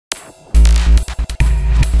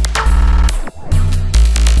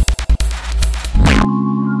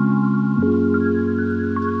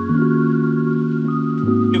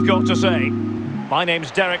lot to say. My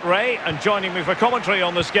name's Derek Ray, and joining me for commentary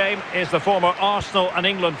on this game is the former Arsenal and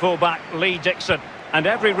England fullback Lee Dixon. And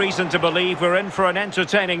every reason to believe we're in for an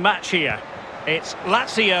entertaining match here. It's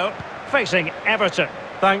Lazio facing Everton.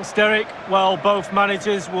 Thanks, Derek. Well, both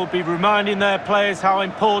managers will be reminding their players how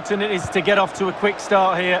important it is to get off to a quick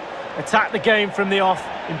start here. Attack the game from the off,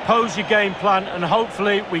 impose your game plan, and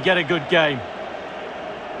hopefully we get a good game.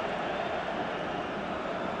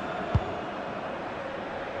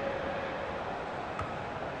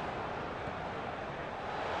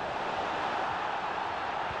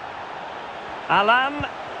 Alan.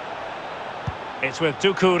 It's with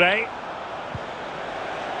Doucouré.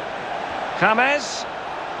 James.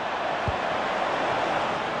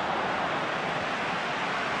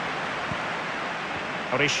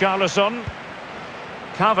 Richarlison.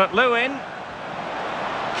 Calvert-Lewin.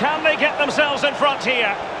 Can they get themselves in front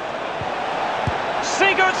here?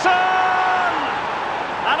 Sigurdsson!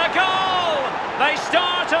 And a goal! They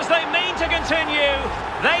start as they mean to continue.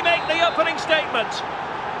 They make the opening statement.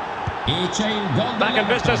 Back in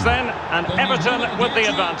business then, and Everton with the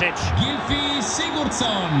advantage.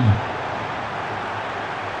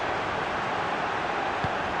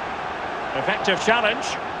 Effective challenge.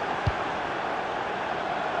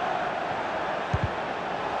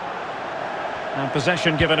 And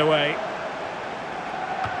possession given away.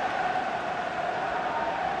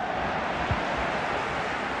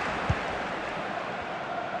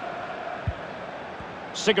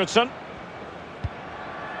 Sigurdsson.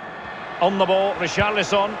 On the ball,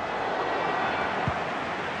 Richarlison.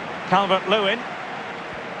 Calvert-Lewin.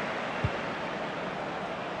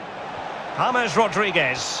 James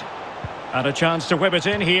Rodriguez. And a chance to whip it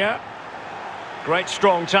in here. Great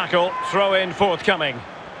strong tackle, throw in forthcoming.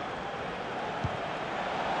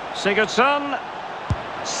 Sigurdsson.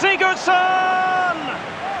 Sigurdsson!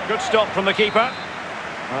 Good stop from the keeper.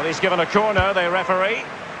 Well, he's given a corner, the referee.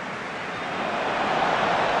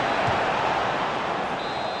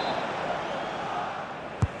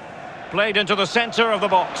 Played into the centre of the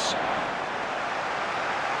box.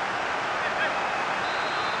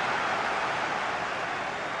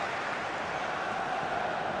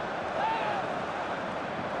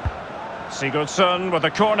 Sigurdsson with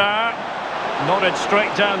a corner. Nodded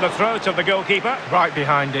straight down the throat of the goalkeeper. Right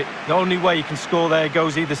behind it. The only way you can score there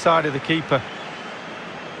goes either side of the keeper.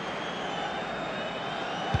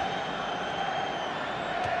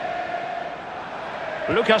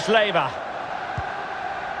 Lucas Leiva.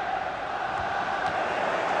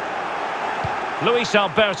 Luis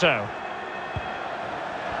Alberto.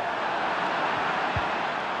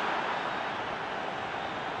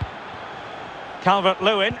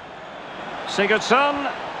 Calvert-Lewin.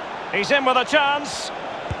 Sigurdsson. He's in with a chance.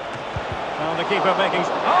 Well, the keeper making...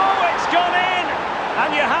 Oh, it's gone in!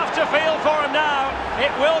 And you have to feel for him now. It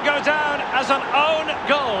will go down as an own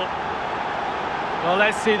goal. Well,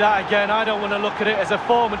 let's see that again. I don't want to look at it as a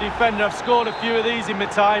former defender. I've scored a few of these in my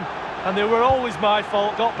time, and they were always my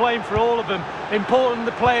fault. Got blamed for all of them. Important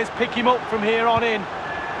the players pick him up from here on in.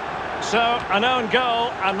 So, an own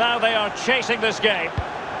goal, and now they are chasing this game.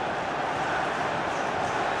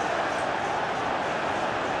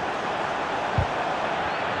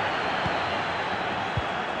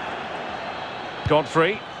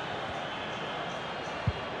 Godfrey.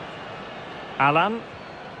 Alan.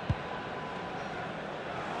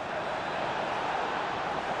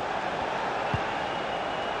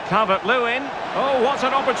 Calvert-Lewin. Oh, what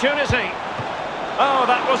an opportunity. Oh,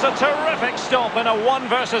 that was a terrific stop in a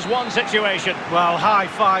 1-versus-1 situation. Well, high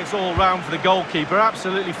fives all round for the goalkeeper.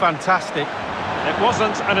 Absolutely fantastic. It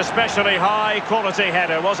wasn't an especially high-quality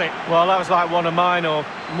header, was it? Well, that was like one of mine, or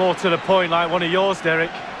more to the point, like one of yours,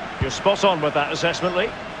 Derek. You're spot on with that assessment, Lee.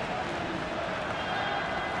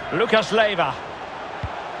 Lucas Leiva.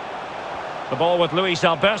 The ball with Luis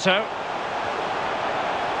Alberto.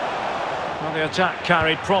 Well, the attack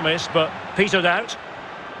carried promise, but petered out.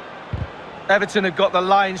 Everton have got the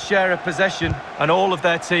lion's share of possession, and all of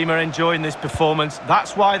their team are enjoying this performance.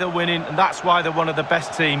 That's why they're winning, and that's why they're one of the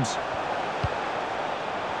best teams.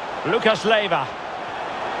 Lucas Leiva.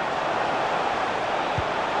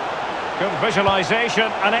 Good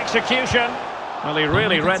visualisation and execution. Well, he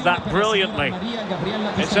really read that brilliantly.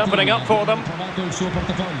 It's opening up for them.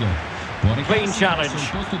 Clean challenge.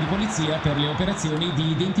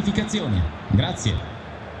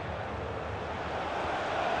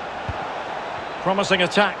 Promising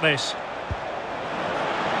attack, this.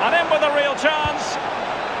 And in with a real chance.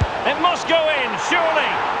 It must go in,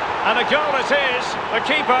 surely. And a goal it is. The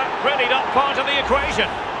keeper really not part of the equation.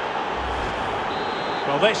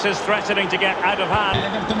 Well, this is threatening to get out of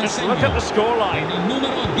hand. Just look at the scoreline. Il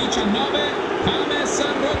numero 19, James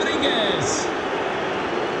Rodriguez.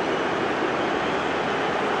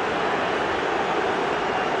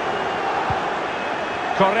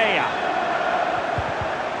 Correa.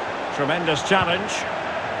 Tremendous challenge.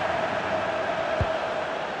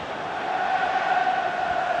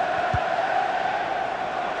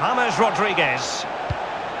 James Rodriguez.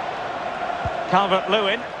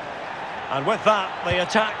 Calvert-Lewin. And with that, the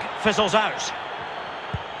attack fizzles out.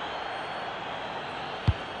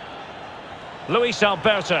 Luis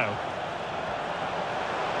Alberto.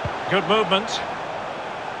 Good movement.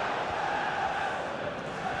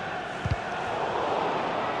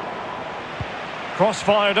 Cross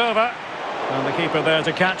fired over. And the keeper there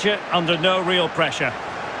to catch it under no real pressure.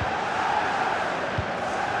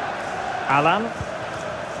 Alan.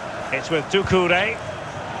 It's with Doucouré.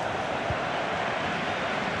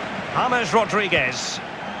 James Rodriguez.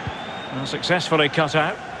 And successfully cut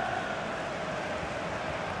out.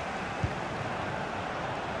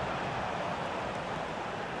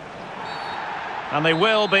 And they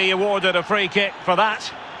will be awarded a free kick for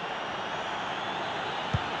that.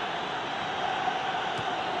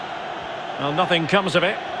 Well, nothing comes of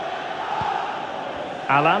it.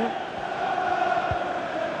 Alan.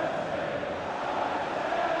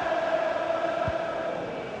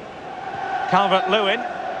 Calvert-Lewin.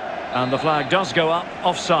 And the flag does go up,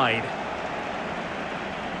 offside.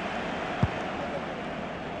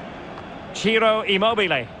 Ciro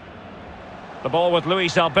Immobile. The ball with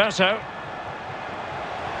Luis Alberto.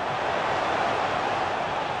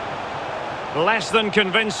 Less than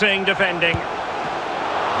convincing defending.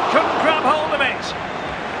 Couldn't grab hold of it.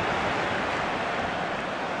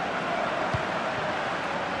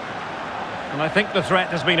 And I think the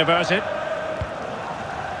threat has been averted.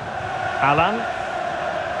 Alan.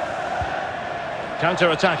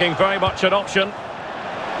 Counter-attacking, very much an option.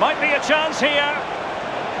 Might be a chance here.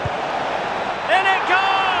 In it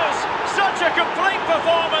goes! Such a complete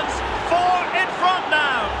performance. 4 in front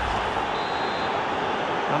now.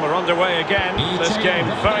 And we're underway again. This game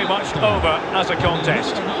very much over as a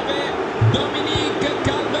contest.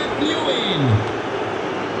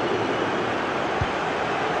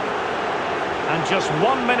 And just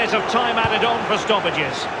 1 minute of time added on for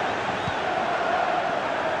stoppages.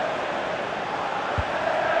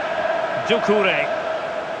 Doucouré.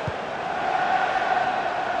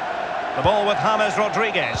 The ball with James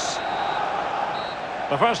Rodriguez.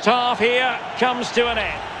 The first half here comes to an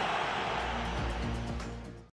end.